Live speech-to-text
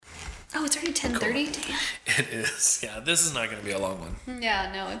it's already 10:30. Cool. Damn. It is. Yeah, this is not going to be a long one.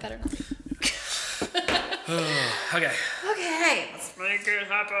 Yeah, no, it better not. Okay. Okay, let's make it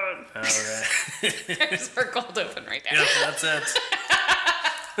happen. All right. There's our cold open right there. Yep, that's it.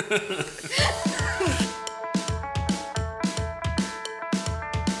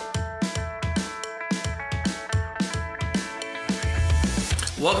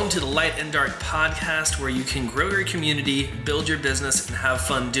 Welcome to the Light and Dark podcast, where you can grow your community, build your business, and have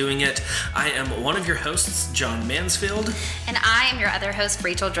fun doing it. I am one of your hosts, John Mansfield. And I am your other host,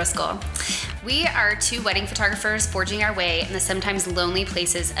 Rachel Driscoll. We are two wedding photographers forging our way in the sometimes lonely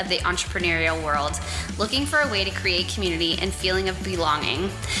places of the entrepreneurial world, looking for a way to create community and feeling of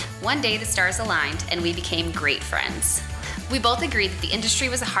belonging. One day the stars aligned and we became great friends. We both agreed that the industry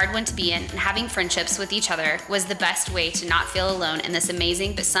was a hard one to be in, and having friendships with each other was the best way to not feel alone in this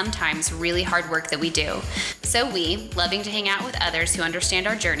amazing but sometimes really hard work that we do. So we, loving to hang out with others who understand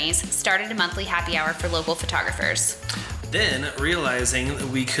our journeys, started a monthly happy hour for local photographers. Then, realizing that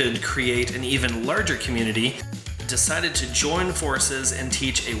we could create an even larger community, decided to join forces and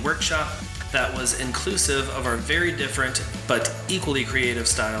teach a workshop that was inclusive of our very different but equally creative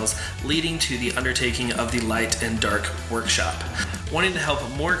styles, leading to the undertaking of the Light and Dark workshop. Wanting to help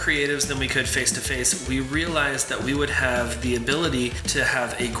more creatives than we could face-to-face, we realized that we would have the ability to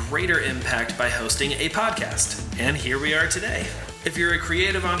have a greater impact by hosting a podcast. And here we are today. If you're a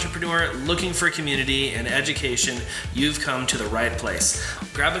creative entrepreneur looking for community and education, you've come to the right place.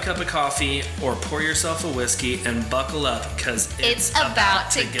 Grab a cup of coffee or pour yourself a whiskey and buckle up, because it's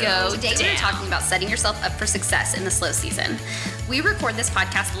about to go Today we're talking about setting yourself up for success in the slow season. We record this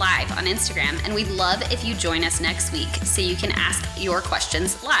podcast live on Instagram, and we'd love if you join us next week so you can ask your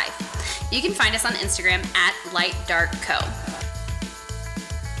questions live. You can find us on Instagram at LightDarkCo.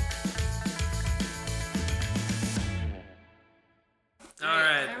 All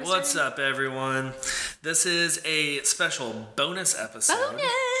right, what's up, everyone? This is a special bonus episode. Bonus!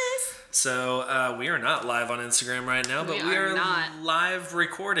 So we are not live on Instagram right now, but we are not live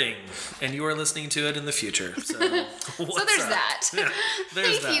recording, and you are listening to it in the future. So, So there's that. Yeah,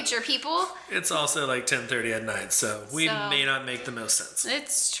 there's Hey, that. future people. It's also like 10:30 at night, so we may not make the most sense.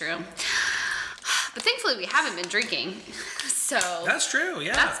 It's true. But thankfully, we haven't been drinking. So That's true,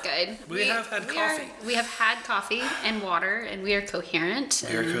 yeah. that's good. We have had coffee. We have had coffee and water, and we are coherent.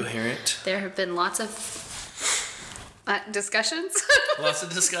 We are and coherent. There have been lots of discussions. Lots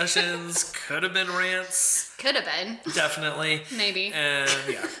of discussions. Could have been rants. Could have been. Definitely. Maybe. And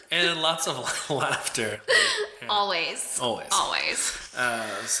yeah, and lots of laughter. Yeah. Always.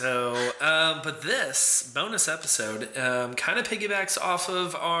 But this bonus episode kind of piggybacks off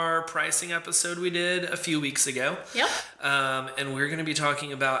of our pricing episode we did a few weeks ago. Yep. And we're going to be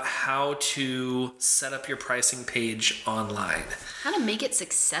talking about how to set up your pricing page online. How to make it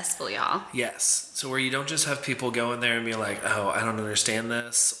successful, y'all. Yes. So where you don't just have people go in there and be like, oh, I don't understand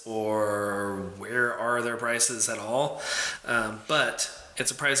this, or where are their prices at all? But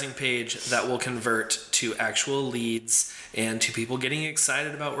it's a pricing page that will convert to actual leads and to people getting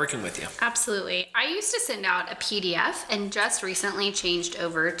excited about working with you. Absolutely. I used to send out a PDF and just recently changed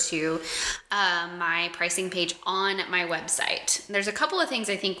over to my pricing page on my website. There's a couple of things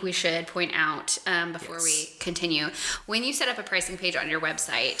I think we should point out before we continue. When you set up a pricing page on your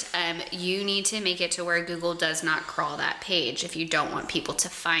website, you need to make it to where Google does not crawl that page if you don't want people to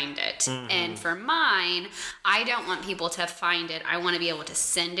find it. Mm-hmm. And for mine, I don't want people to find it. I want to be able to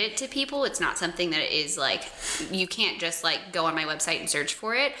send it to people. It's not something that is like, you can't just like go on my website and search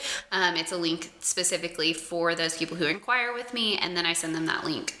for it. It's a link specifically for those people who inquire with me, and then I send them that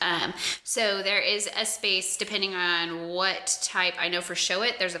link. So there is a space depending on what type. I know for Show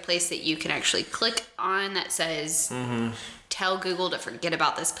It, there's a place that you can actually click on that says tell Google to forget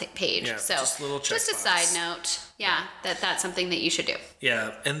about this page. Yeah, so just little just a checkbox. side note, that's something that you should do.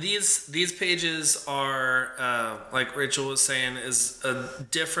 Yeah, and these pages are, like Rachel was saying, is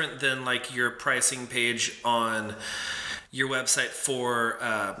different than like your pricing page on your website for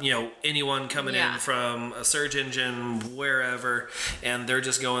anyone coming in from a search engine, wherever, and they're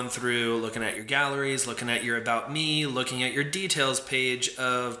just going through, looking at your galleries, looking at your About Me, looking at your details page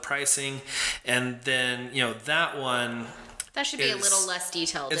of pricing, and then that one. That should be a little less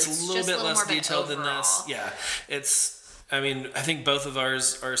detailed. It's a little bit less detailed than this. Yeah. I think both of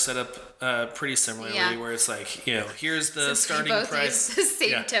ours are set up pretty similarly, where it's like, here's the Since starting we both price. Use the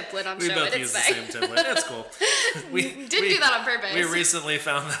same template on We Show both It. use the same template. That's cool. We didn't do that on purpose. We recently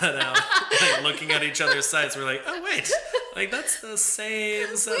found that out. Like, looking at each other's sites, we're like, oh wait, like that's the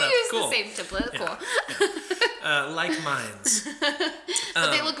same setup. We use cool. the same template. Yeah. Cool. like minds.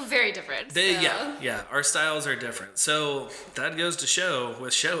 But they look very different. Yeah. Our styles are different. So that goes to show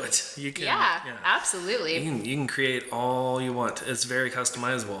with Show It. You can, absolutely. You can create all you want. It's very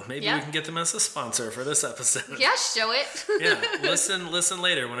customizable. Maybe we can get them as a sponsor for this episode. Yeah, Show It. Yeah, listen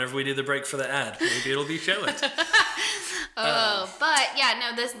later whenever we do the break for the ad. Maybe it'll be Show It. But yeah,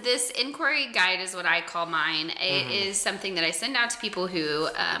 no, this inquiry guide is what I call mine. It is something that I send out to people who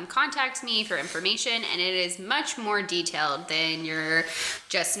contact me for information, and it is much more detailed than your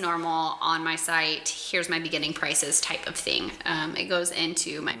just normal on my site, here's my beginning prices type of thing. It goes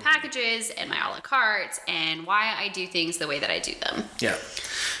into my packages and my a la carte and why I do things the way that I do them.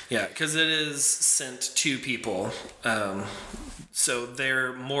 Yeah, because it is sent to people. So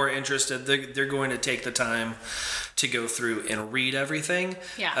they're more interested. They're going to take the time to go through and read everything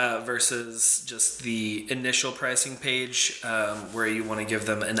versus just the initial pricing page where you want to give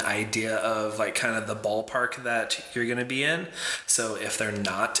them an idea of like kind of the ballpark that you're going to be in. So if they're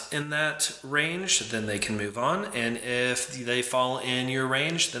not in that range, then they can move on. And if they fall in your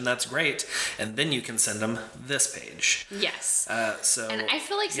range, then that's great. And then you can send them this page. Yes. And I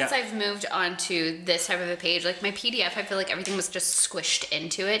feel like since I've moved on to this type of a page, like my PDF, I feel like everything was just squished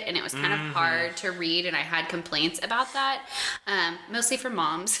into it and it was kind of hard to read, and I had complaints about that, mostly from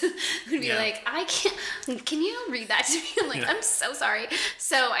moms who'd be like, can you read that to me? I'm like, I'm so sorry.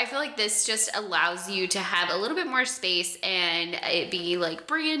 So I feel like this just allows you to have a little bit more space and it be like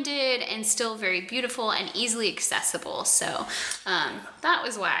branded and still very beautiful and easily accessible. So that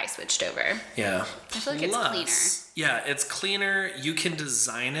was why I switched over. Yeah. I feel like it's cleaner. Yeah, it's cleaner. You can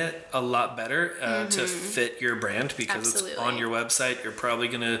design it a lot better to fit your brand because it's on your website. You're probably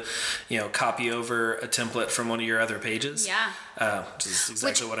going to, copy over a template from one of your other pages. Yeah. Which is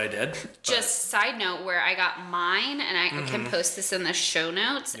exactly what I did. Just side note, where I got mine, and I can post this in the show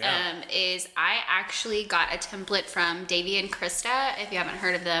notes, is I actually got a template from Davey and Krista. If you haven't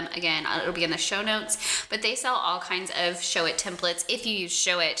heard of them, again, it'll be in the show notes. But they sell all kinds of Show It templates. If you use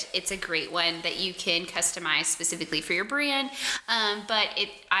Show It, it's a great one that you can customize specifically for your brand. But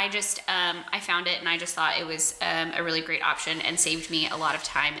I found it, and I just thought it was a really great option and saved me a lot of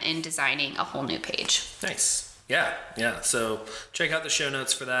time in designing a whole new page. Nice. Yeah. So check out the show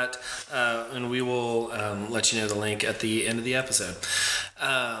notes for that, and we will let you know the link at the end of the episode.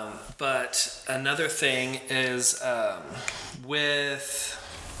 But another thing is with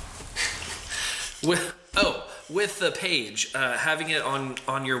the page, having it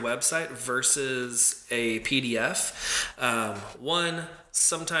on your website versus a PDF.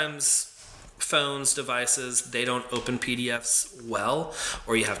 Sometimes phones, devices, they don't open PDFs well,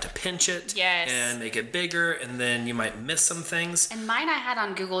 or you have to pinch it and make it bigger, and then you might miss some things. And mine I had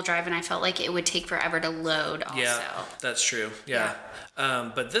on Google Drive, and I felt like it would take forever to load also. Yeah, that's true. Yeah.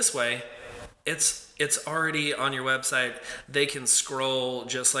 But this way, it's already on your website. They can scroll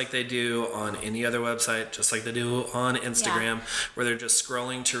just like they do on any other website, just like they do on Instagram, where they're just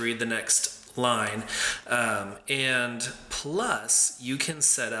scrolling to read the next line. And plus, you can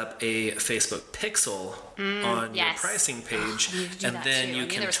set up a Facebook pixel on your pricing page, and then you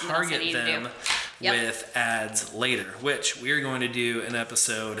can target them with ads later, which we are going to do an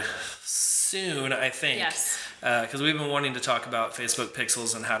episode soon, I think. Yes. Because we've been wanting to talk about Facebook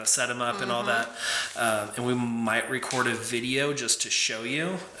pixels and how to set them up and all that. And we might record a video just to show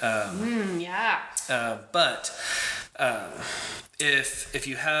you. But if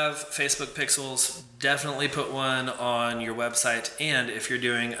you have Facebook pixels, definitely put one on your website. And if you're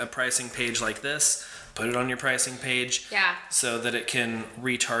doing a pricing page like this, put it on your pricing page so that it can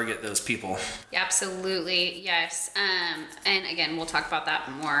retarget those people. Yeah, absolutely, yes. And again, we'll talk about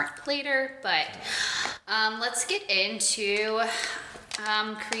that more later, but let's get into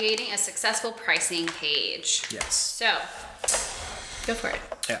creating a successful pricing page. Yes. So, go for it.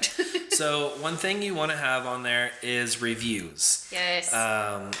 Yeah. So one thing you want to have on there is reviews. Yes.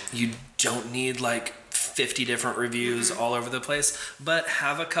 You don't need like 50 different reviews all over the place, but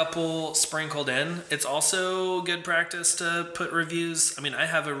have a couple sprinkled in. It's also good practice to put reviews. I mean, I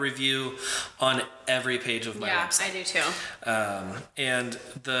have a review on every page of my website. I do too. And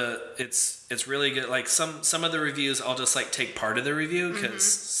it's really good. Like some of the reviews, I'll just like take part of the review because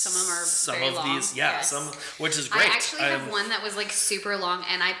some of them are very long. Some, which is great. I actually have one that was like super long,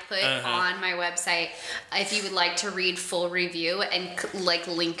 and I put on my website if you would like to read full review, and like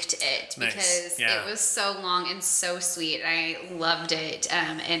linked it because it was so long and so sweet. I loved it,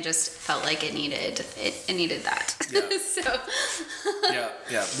 and just felt like it needed that. Yeah. So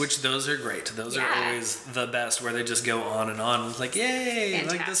yeah. Which those are great. Those are always the best, where they just go on and on. It's like, yay!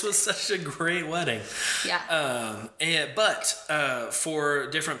 Fantastic. Like this was such a great wedding. Yeah. But for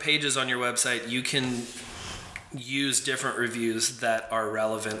different pages on your website, you can use different reviews that are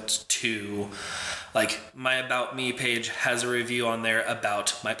relevant to, like, my About Me page has a review on there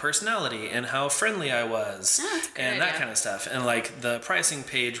about my personality and how friendly I was, and that kind of stuff. And like the pricing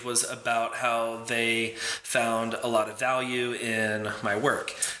page was about how they found a lot of value in my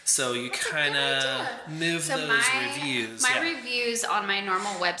work. So you kind of move those reviews. My reviews on my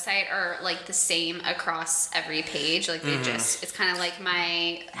normal website are like the same across every page. Like they just, it's kind of like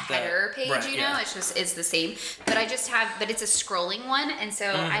my header page, right, you know, it's the same. But I just have, but it's a scrolling one. And so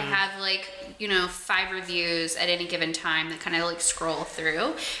I have like, 5 reviews at any given time that kind of like scroll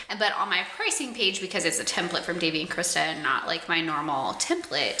through. But on my pricing page, because it's a template from Davey and Krista and not like my normal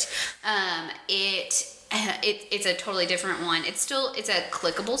template, it's a totally different one. It's a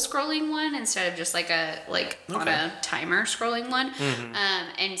clickable scrolling one instead of just like on a timer scrolling one.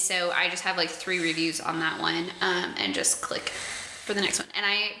 And so I just have like 3 reviews on that one, and just click for the next one. And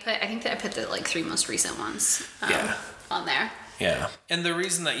I think that I put the like 3 most recent ones on there. Yeah. And the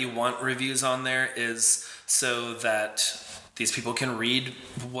reason that you want reviews on there is so that these people can read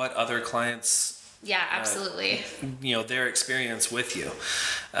what other clients, yeah, absolutely, their experience with you.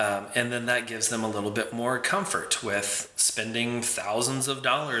 And then that gives them a little bit more comfort with spending thousands of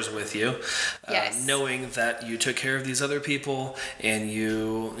dollars with you, knowing that you took care of these other people and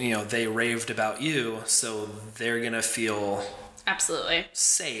they raved about you. So they're going to feel absolutely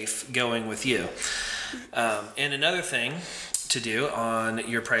safe going with you. And another thing to do on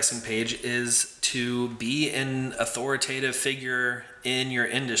your pricing page is to be an authoritative figure in your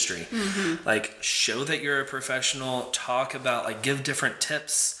industry. Like, show that you're a professional, talk about, like, give different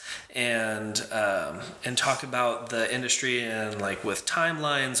tips and talk about the industry and like with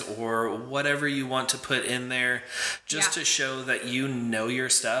timelines or whatever you want to put in there, just to show that you know your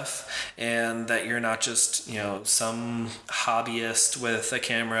stuff and that you're not just some hobbyist with a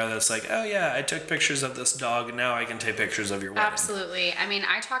camera that's like, oh yeah, I took pictures of this dog, now I can take pictures of your wedding. Absolutely. I mean,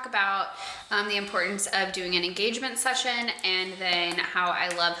 I talk about the importance of doing an engagement session, and then how I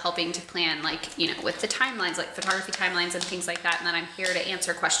love helping to plan, like, with the timelines, like photography timelines and things like that. And then I'm here to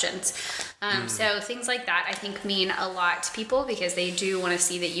answer questions. So things like that, I think, mean a lot to people because they do want to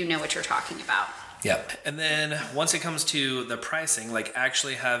see that you know what you're talking about. Yep. And then once it comes to the pricing, like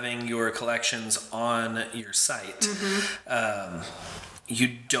actually having your collections on your site, you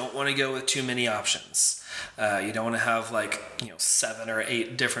don't want to go with too many options. You don't want to have 7 or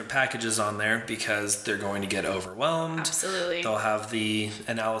 8 different packages on there because they're going to get overwhelmed. Absolutely. They'll have the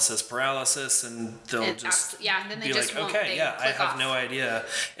analysis paralysis and they'll then they be just like, okay, I have no idea.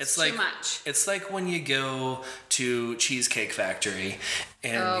 It's like too much. It's like when you go to Cheesecake Factory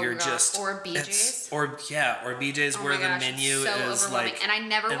and you're just or BJ's or BJ's where the menu is like, and I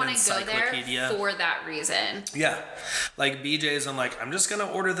never want to go there for that reason. Yeah, like BJ's, I'm like, I'm just gonna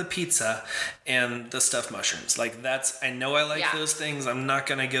order the pizza and the stuffed mushrooms. Like I know I like those things. I'm not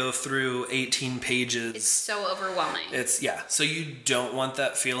gonna go through 18 pages. It's so overwhelming. So you don't want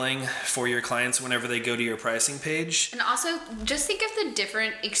that feeling for your clients whenever they go to your pricing page. And also, just think of the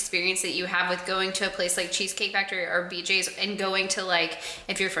different experience that you have with going to a place like Cheesecake Factory or BJ's and going to, like,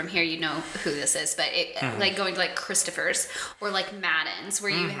 if you're from here, you know who this is, but like going to like Christopher's or like Madden's,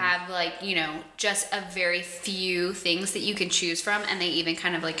 where you have just a very few things that you can choose from, and they even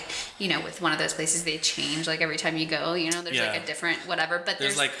kind of like, with one of those places they change like every time you go, there's like a different whatever, but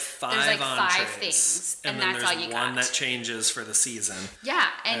there's like five things, and that's all you got. One that changes for the season. Yeah,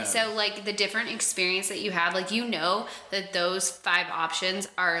 and so like the different experience that you have, like that those 5 options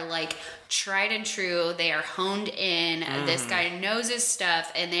are like tried and true. They are honed in. This guy knows his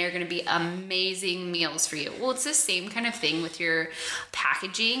stuff, and they are going to be amazing meals for you. Well, it's the same kind of thing with your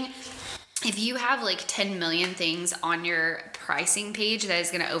packaging. If you have like 10 million things on your pricing page that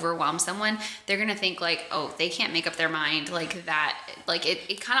is going to overwhelm someone, they're going to think like, oh, they can't make up their mind like that. Like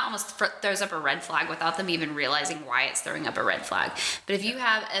it kind of almost throws up a red flag without them even realizing why it's throwing up a red flag. But if you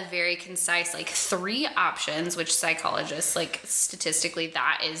have a very concise, like 3 options, which psychologists, like statistically,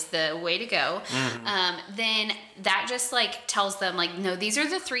 that is the way to go. Then that just like tells them like, no, these are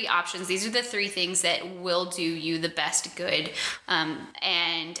the 3 options. These are the 3 things that will do you the best good.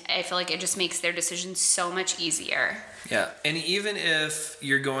 And I feel like it just makes their decision so much easier. Yeah, and even if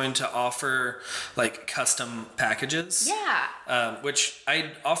you're going to offer like custom packages, which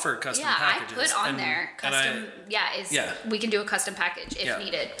I offer custom packages. I put on there custom. We can do a custom package if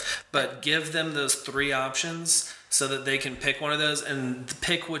needed. But give them those 3 options so that they can pick one of those and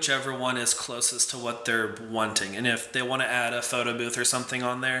pick whichever one is closest to what they're wanting. And if they want to add a photo booth or something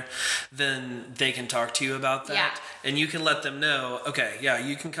on there, then they can talk to you about that. Yeah. And you can let them know, okay, yeah,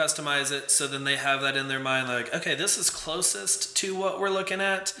 you can customize it. So then they have that in their mind, like, okay, this is closest to what we're looking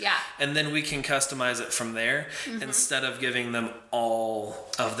at. Yeah. And then we can customize it from there instead of giving them all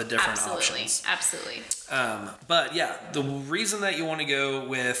of the different options. Absolutely. But yeah, the reason that you want to go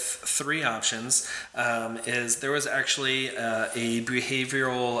with 3 options is there was actually a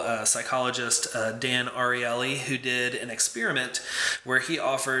behavioral psychologist, Dan Ariely, who did an experiment where he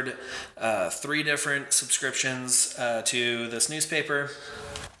offered 3 different subscriptions to this newspaper.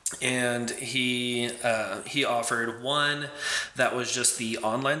 And he offered one that was just the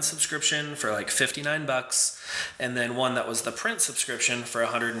online subscription for like $59, and then one that was the print subscription for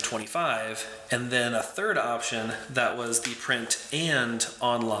 $125, and then a third option that was the print and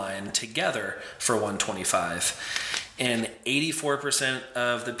online together for $125. And 84%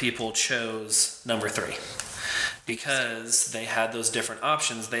 of the people chose number 3. Because they had those different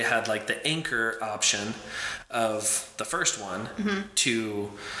options. They had like the anchor option of the first one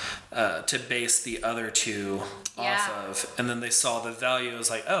to base the other 2 off of. And then they saw the value. It was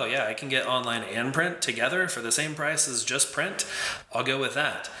like, oh yeah, I can get online and print together for the same price as just print. I'll go with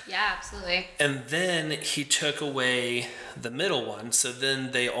that. Yeah, absolutely. And then he took away the middle one. So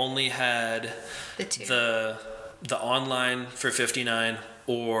then they only had The 2. the online for $59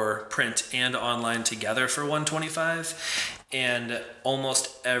 or print and online together for $125, and almost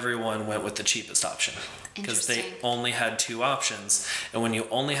everyone went with the cheapest option because they only had 2 options. And when you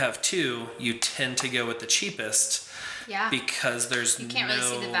only have 2, you tend to go with the cheapest. Yeah. Because there's you can't really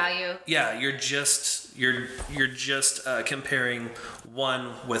see the value. Yeah, you're just comparing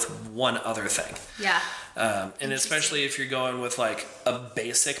one with one other thing. Yeah. And especially if you're going with like a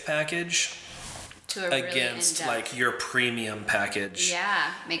basic package against like your premium package.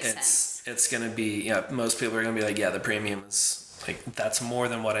 Yeah, makes sense. It's going to be, most people are going to be like, yeah, the premium is like, that's more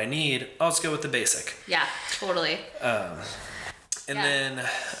than what I need. I'll just go with the basic. Yeah, totally. And then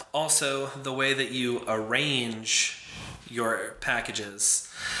also the way that you arrange your packages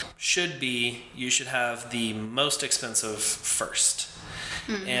should be, you should have the most expensive first.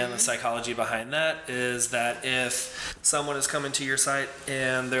 And the psychology behind that is that if someone is coming to your site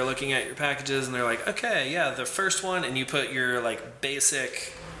and they're looking at your packages and they're like, okay, yeah, the first one, and you put your like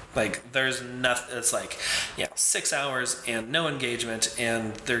basic, like there's nothing, it's like, 6 hours and no engagement,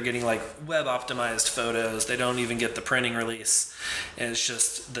 and they're getting like web optimized photos. They don't even get the printing release, and it's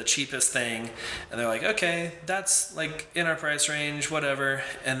just the cheapest thing. And they're like, okay, that's like in our price range, whatever.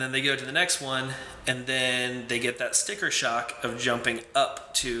 And then they go to the next one, and then they get that sticker shock of jumping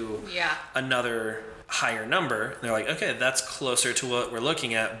up to another higher number. And they're like, okay, that's closer to what we're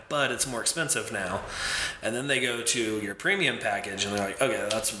looking at, but it's more expensive now. And then they go to your premium package and they're like, okay,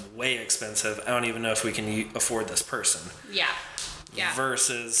 that's way expensive. I don't even know if we can afford this person. Yeah.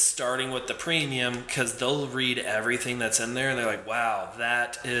 Versus starting with the premium, because they'll read everything that's in there and they're like, wow,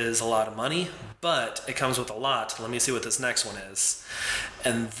 that is a lot of money, but it comes with a lot. Let me see what this next one is.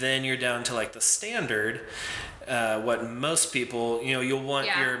 And then you're down to like the standard. What most people, you'll want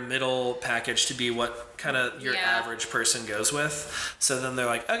your middle package to be what kind of your average person goes with. So then they're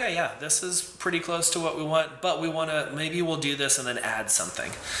like, okay, yeah, this is pretty close to what we want, but we want to, maybe we'll do this and then add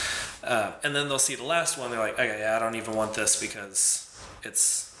something. And then they'll see the last one. They're like, okay, yeah, I don't even want this because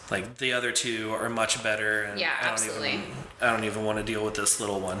it's like the other 2 are much better. And absolutely. I don't even want to deal with this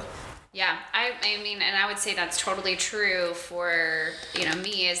little one. Yeah, I mean, and I would say that's totally true for,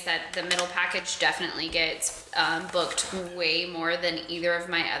 me, is that the middle package definitely gets booked way more than either of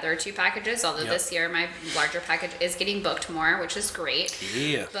my other 2 packages, although this year my larger package is getting booked more, which is great.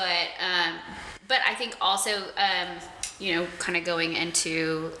 Yeah. But I think also, kind of going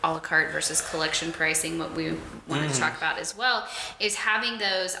into a la carte versus collection pricing, what we wanted to talk about as well is having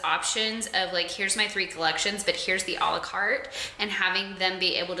those options of like, here's my 3 collections, but here's the a la carte, and having them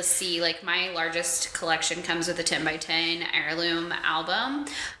be able to see, like, my largest collection comes with a 10x10 heirloom album,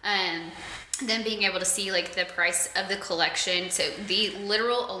 then being able to see like the price of the collection. So the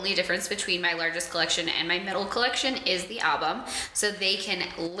literal only difference between my largest collection and my middle collection is the album. So they can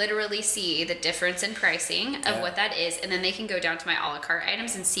literally see the difference in pricing of what that is. And then they can go down to my a la carte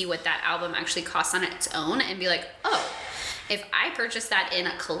items and see what that album actually costs on its own and be like, oh, If I purchase that in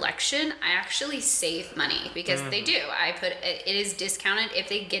a collection, I actually save money because they do. It is discounted if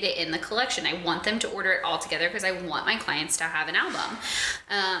they get it in the collection. I want them to order it all together because I want my clients to have an album.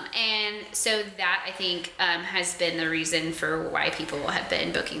 And so that, I think, has been the reason for why people have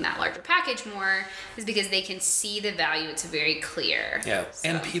been booking that larger package more, is because they can see the value. It's very clear. Yeah. So.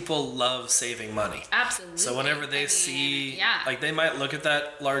 And people love saving money. Absolutely. So whenever they see, like, they might look at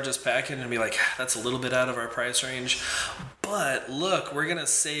that largest package and be like, that's a little bit out of our price range. But look, we're going to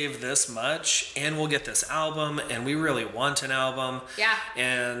save this much and we'll get this album, and we really want an album. Yeah.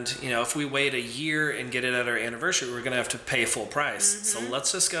 And, you know, if we wait a year and get it at our anniversary, we're going to have to pay full price. So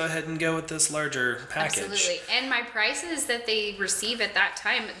let's just go ahead and go with this larger package. Absolutely. And my prices that they receive at that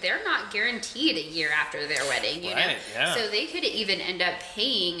time, they're not guaranteed a year after their wedding, you know? Yeah. So they could even end up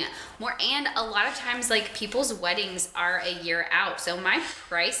paying more. And a lot of times, like, people's weddings are a year out. So my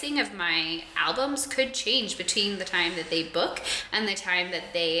pricing of my albums could change between the time that they book and the time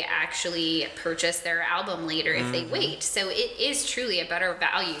that they actually purchase their album later if they wait. So it is truly a better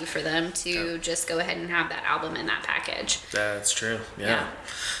value for them to just go ahead and have that album in that package. That's true. Yeah.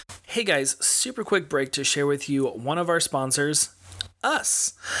 Hey guys, super quick break to share with you one of our sponsors,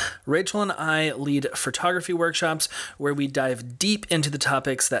 us. Rachel and I lead photography workshops where we dive deep into the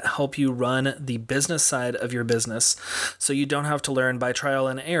topics that help you run the business side of your business, so you don't have to learn by trial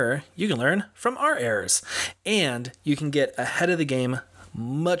and error. You can learn from our errors, and you can get ahead of the game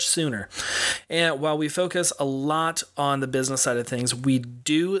much sooner. And while we focus a lot on the business side of things, we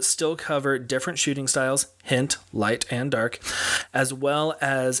do still cover different shooting styles, hint, light and dark, as well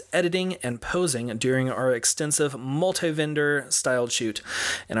as editing and posing during our extensive multi-vendor styled shoot.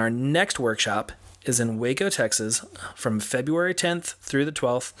 And our next workshop is in Waco, Texas, from February 10th through the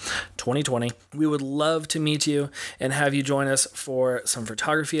 12th, 2020. We would love to meet you and have you join us for some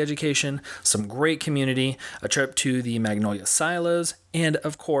photography education, some great community, a trip to the Magnolia Silos, and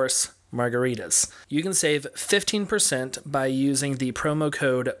of course, margaritas. You can save 15% by using the promo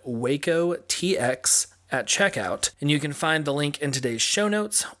code WACOTX at checkout, and you can find the link in today's show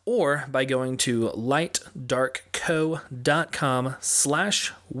notes or by going to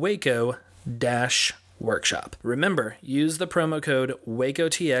lightdarkco.com/Waco-workshop. Remember, use the promo code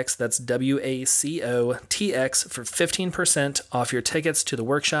WACOTX, that's WACOTX, for 15% off your tickets to the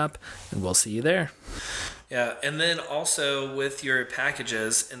workshop, and we'll see you there. Yeah, and then also with your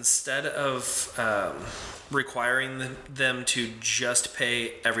packages, instead of requiring them to just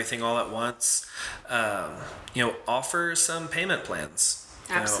pay everything all at once, offer some payment plans.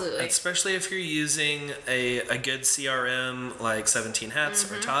 Absolutely. Especially if you're using a good CRM like 17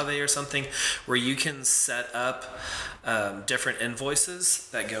 Hats or Tave or something, where you can set up different invoices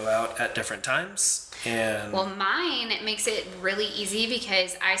that go out at different times. And well, mine makes it really easy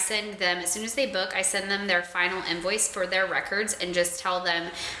because I send them, as soon as they book, I send them their final invoice for their records and just tell them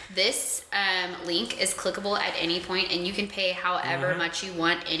this link is clickable at any point and you can pay however much you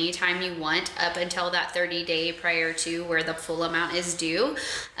want anytime you want up until that 30-day prior to where the full amount is due.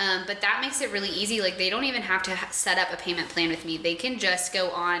 But that makes it really easy. Like, they don't even have to set up a payment plan with me. They can just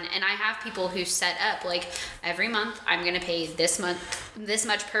go on, and I have people who set up, like, every month I'm going to pay this much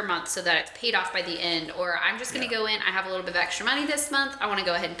per month so that it's paid off by the end. Or I'm just going to go in, I have a little bit of extra money this month, I want to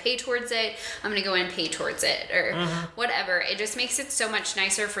go ahead and pay towards it, I'm going to go in and pay towards it, or whatever. It just makes it so much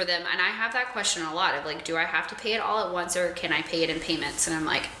nicer for them. And I have that question a lot of, like, do I have to pay it all at once or can I pay it in payments? And I'm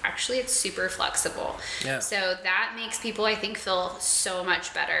like, actually, it's super flexible. Yeah. So that makes people, I think, feel so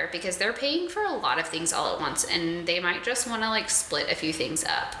much better because they're paying for a lot of things all at once and they might just want to, like, split a few things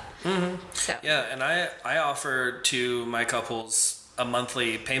up. So. Yeah, and I offer to my couples a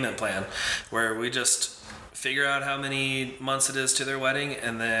monthly payment plan where we just figure out how many months it is to their wedding,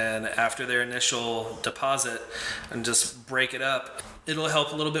 and then after their initial deposit and just break it up. It'll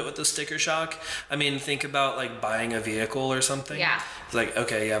help a little bit with the sticker shock. I mean, think about like buying a vehicle or something. Yeah. It's like,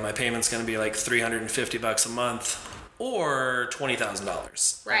 okay, yeah, my payment's going to be like $350 a month or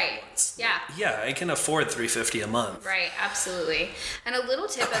 $20,000. Right. Yeah. Yeah, I can afford $350 a month. Right. Absolutely. And a little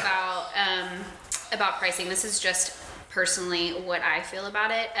tip about pricing. This is just personally what I feel about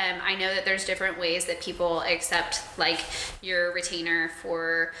it. I know that there's different ways that people accept, like, your retainer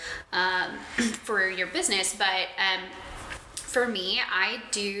for your business, but For me, I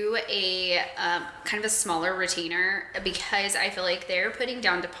do a kind of a smaller retainer because I feel like they're putting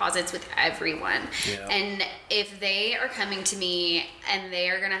down deposits with everyone. Yeah. And if they are coming to me and they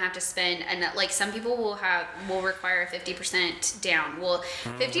are going to have to spend, and like some people will require 50% down. Well,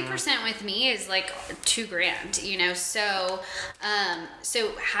 50% with me is like $2,000, you know? So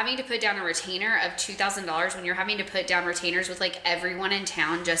having to put down a retainer of $2,000 when you're having to put down retainers with like everyone in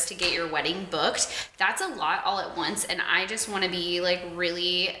town just to get your wedding booked, that's a lot all at once. And I just want to be like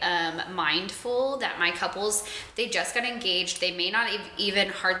really mindful that my couples, they just got engaged. They may not even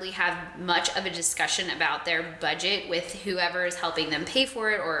hardly have much of a discussion about their budget with whoever is helping them pay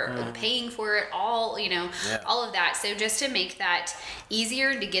for it or paying for it, all, you know, all of that. So just to make that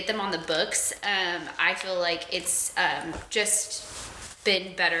easier to get them on the books, I feel like it's just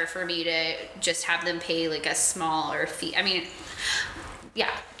been better for me to just have them pay like a smaller fee. I mean, yeah,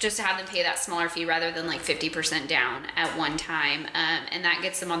 just to have them pay that smaller fee rather than like 50% down at one time. And that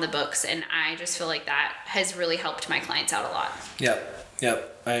gets them on the books. And I just feel like that has really helped my clients out a lot.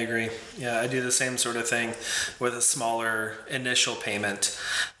 Yep, I agree. Yeah, I do the same sort of thing with a smaller initial payment.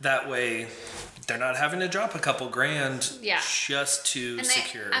 That way, they're not having to drop a couple grand just to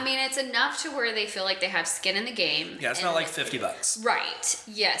secure. I mean, it's enough to where they feel like they have skin in the game. Yeah, it's not like $50. Right.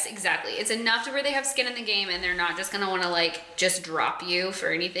 Yes, exactly. It's enough to where they have skin in the game and they're not just going to want to like just drop you for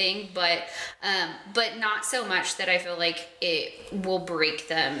anything, but not so much that I feel like it will break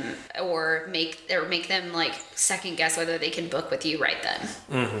them or make them like second guess whether they can book with you right then.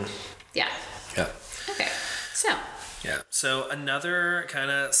 Mm-hmm. Yeah. Yeah. Okay. So. Yeah. So another kind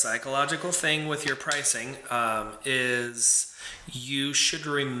of psychological thing with your pricing is you should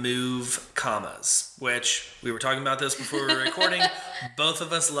remove commas, which we were talking about this before we were recording. Both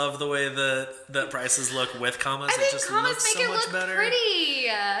of us love the way the prices look with commas. I think it just commas looks make so it much look better. pretty.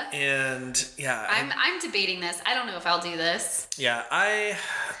 And yeah, I'm debating this. I don't know if I'll do this. Yeah, I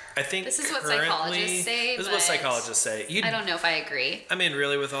think this is what psychologists say. This is what psychologists say. I don't know if I agree. I mean,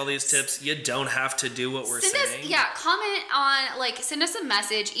 really, with all these tips, you don't have to do what we're saying. Comment on, like, send us a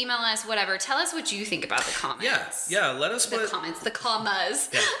message, email us, whatever. Tell us what you think about the comments. Yeah. Let us the commas.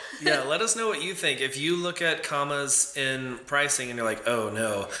 Yeah. Let us know what you think. If you look at commas in pricing and you're like, oh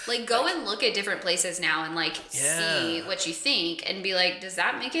no, like go and look at different places now and like see what you think and be like, does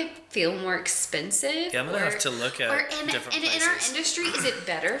that make it feel more expensive? Yeah, I'm gonna have to look at different places. In our industry, is it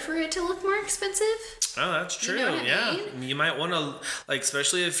better for it to look more expensive? Oh, that's true. You know what I mean? You might want to, like,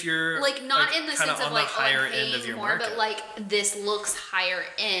 especially if you're like not in the sense of like higher I'm end of paying your more, market. but like this looks higher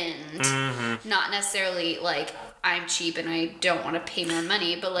end, not necessarily like I'm cheap and I don't want to pay more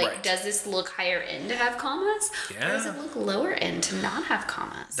money, but like, does this look higher end to have commas? Yeah. Or does it look lower end to not have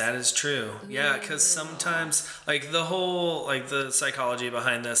commas? That is true. Yeah, because sometimes, like, the whole, like, the psychology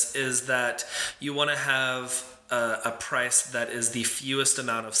behind this is that you want to have a price that is the fewest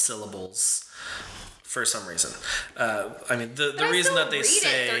amount of syllables. For some reason, I mean the reason that they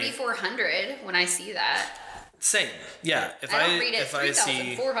say 3,400 when I see that. Same, yeah. If I don't read it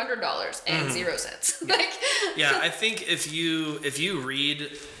 $3,400 and 0 cents. Like, yeah, I think if you read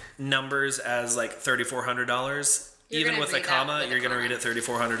numbers as like $3,400. Even with a comma, you're going to read it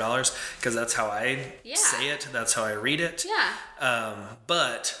 $3,400 because that's how I say it. That's how I read it. Yeah.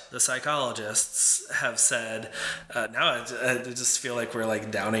 But the psychologists have said, now I just feel like we're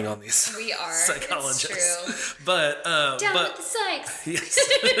like downing on these we are. psychologists. It's true. But, down with the psychs. Yes.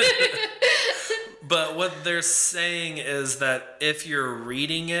 But what they're saying is that if you're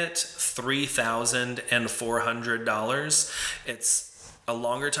reading it $3,400, it's a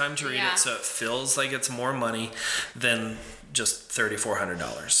longer time to read it, so it feels like it's more money than just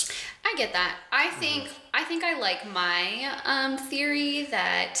 $3,400. I get that. I think I like my theory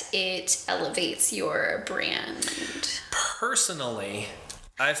that it elevates your brand. Personally,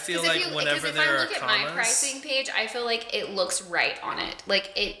 I feel like whenever there are commas, if I look at my pricing page, I feel like it looks right on it.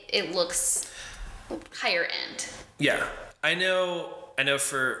 Like it looks higher end. Yeah, I know.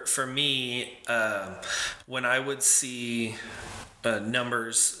 For me, when I would see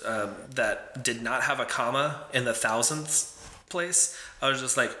numbers that did not have a comma in the thousandths place, I was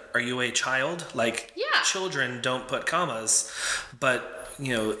just like, are you a child? Like, children don't put commas, but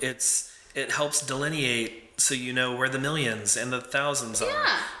you know, it helps delineate so you know where the millions and the thousands are.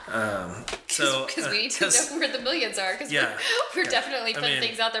 So because we need to know where the millions are, because we're definitely putting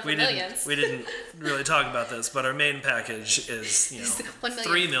things out there for millions. We didn't really talk about this, but our main package is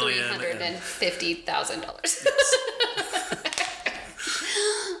 $3,350,000.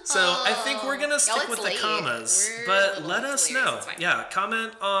 So I think we're gonna stick with the commas, but let us know. Yeah,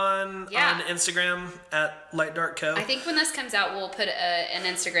 comment on Instagram at LightDarkCo. I think when this comes out, we'll put an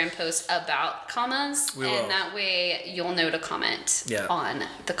Instagram post about commas, and that way you'll know to comment on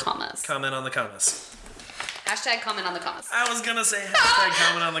the commas. Comment on the commas. Hashtag comment on the commas. I was gonna say hashtag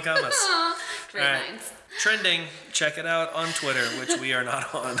comment on the commas. Great minds. Trending. Check it out on Twitter, which we are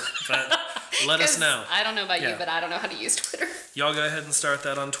not on, but let us know. I don't know about you, but I don't know how to use Twitter. Y'all go ahead and start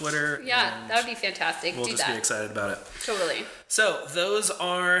that on Twitter. Yeah, that would be fantastic. We'll just be excited about it. Totally. So those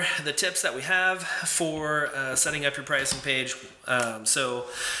are the tips that we have for setting up your pricing page. So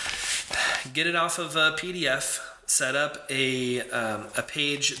get it off of a PDF. Set up a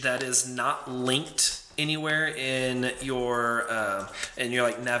page that is not linked anywhere in your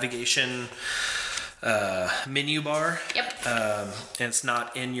like navigation menu bar. Yep. And it's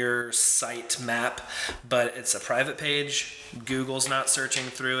not in your site map, but it's a private page. Google's not searching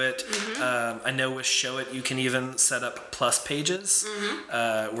through it. Mm-hmm. I know with Show It you can even set up plus pages,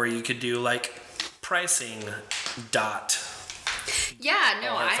 where you could do like pricing dot. Yeah,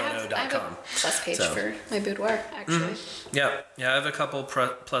 no, I have a plus page for my boudoir, actually. Mm-hmm. Yeah, I have a couple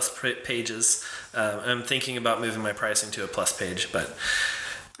plus pages. I'm thinking about moving my pricing to a plus page, but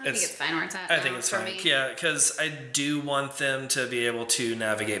I think it's fine where it's at. I think it's fine. Me. Yeah, because I do want them to be able to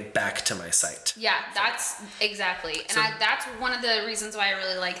navigate back to my site. Yeah, that's exactly. And that's one of the reasons why I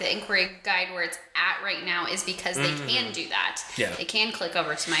really like the inquiry guide where it's at right now is because they can do that. Yeah. They can click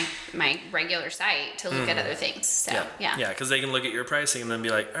over to my regular site to look at other things. So, yeah. Yeah, because they can look at your pricing and then be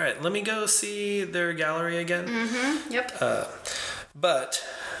like, all right, let me go see their gallery again. Mm-hmm. Yep. But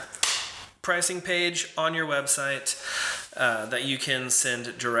pricing page on your website that you can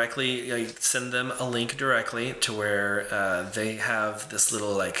send directly, send them a link directly to where they have this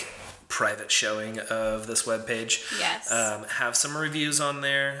little like private showing of this webpage. Yes. Have some reviews on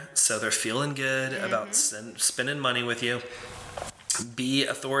there so they're feeling good about spending money with you. Be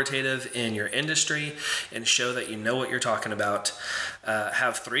authoritative in your industry and show that you know what you're talking about.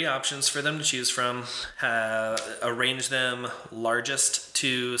 Have 3 options for them to choose from. Arrange them largest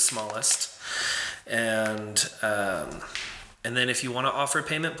to smallest. And then if you want to offer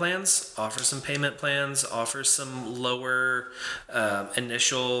payment plans, offer some payment plans, offer some lower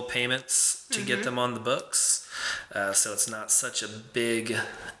initial payments to get them on the books. So it's not such a big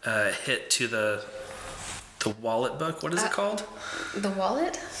hit to the wallet book. What is it called? The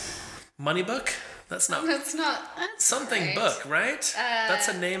wallet? Money book? That's not. That's something right. Book, right? That's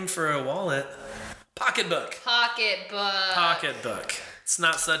a name for a wallet. Pocketbook. Pocketbook. It's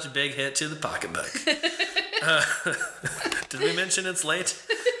not such a big hit to the pocketbook. Did we mention it's late?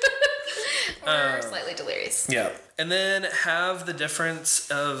 Or slightly delirious. Yeah. And then have the difference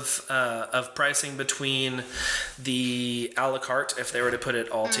of pricing between the a la carte, if they were to put it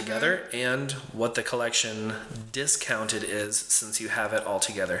all together, and what the collection discounted is since you have it all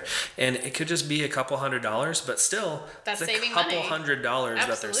together. And it could just be a couple $100, but still, that's a saving couple money. $100 Absolutely.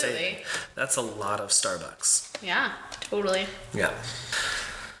 that they're saving. That's a lot of Starbucks. Yeah, totally. Yeah.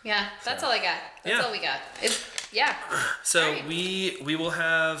 Yeah, that's all I got. That's all we got. So right. we will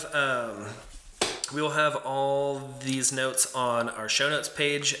have all these notes on our show notes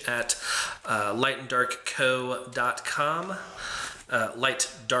page at lightanddarkco.com.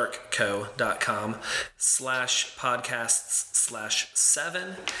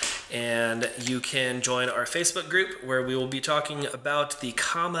 lightdarkco.com/podcasts/7, and you can join our Facebook group where we will be talking about the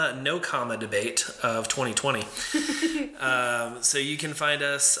comma no comma debate of 2020. So you can find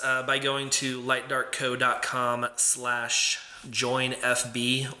us by going to lightdarkco.com/join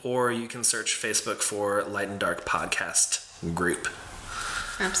FB, or you can search Facebook for Light and Dark Podcast Group.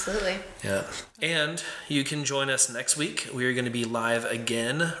 Absolutely. Yeah. And you can join us next week. We are going to be live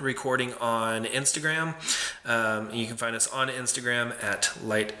again, recording on Instagram. You can find us on Instagram at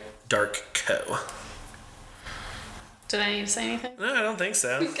LightDarkCo. Did I need to say anything? No, I don't think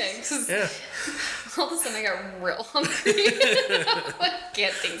so. Okay. Yeah. All of a sudden I got real hungry. I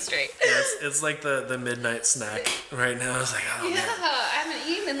can't think straight. Yeah, it's like the midnight snack right now. I was like, oh, yeah, man. I haven't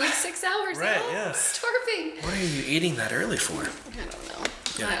eaten in like 6 hours. Right, now. yeah. I'm starving. What are you eating that early for? I don't know.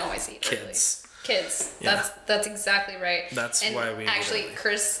 Yeah. I always eat Kids. early. Kids. Yeah. That's exactly right. That's and why we actually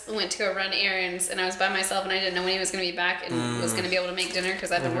Chris went to go run errands and I was by myself and I didn't know when he was going to be back and was going to be able to make dinner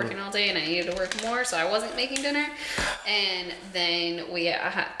because I've been working all day and I needed to work more, so I wasn't making dinner. And then we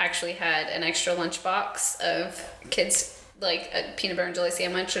actually had an extra lunch box of kids, like a peanut butter and jelly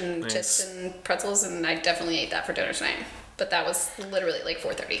sandwich and chips and pretzels, and I definitely ate that for dinner tonight. But that was literally like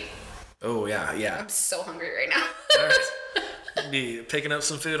 4:30. Oh yeah. I'm so hungry right now. All right. Be picking up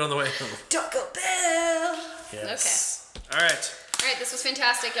some food on the way home. Taco Bell. Yes. Okay. All right. right, this was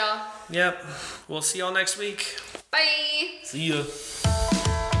fantastic, y'all. Yep. We'll see y'all next week. Bye. See ya.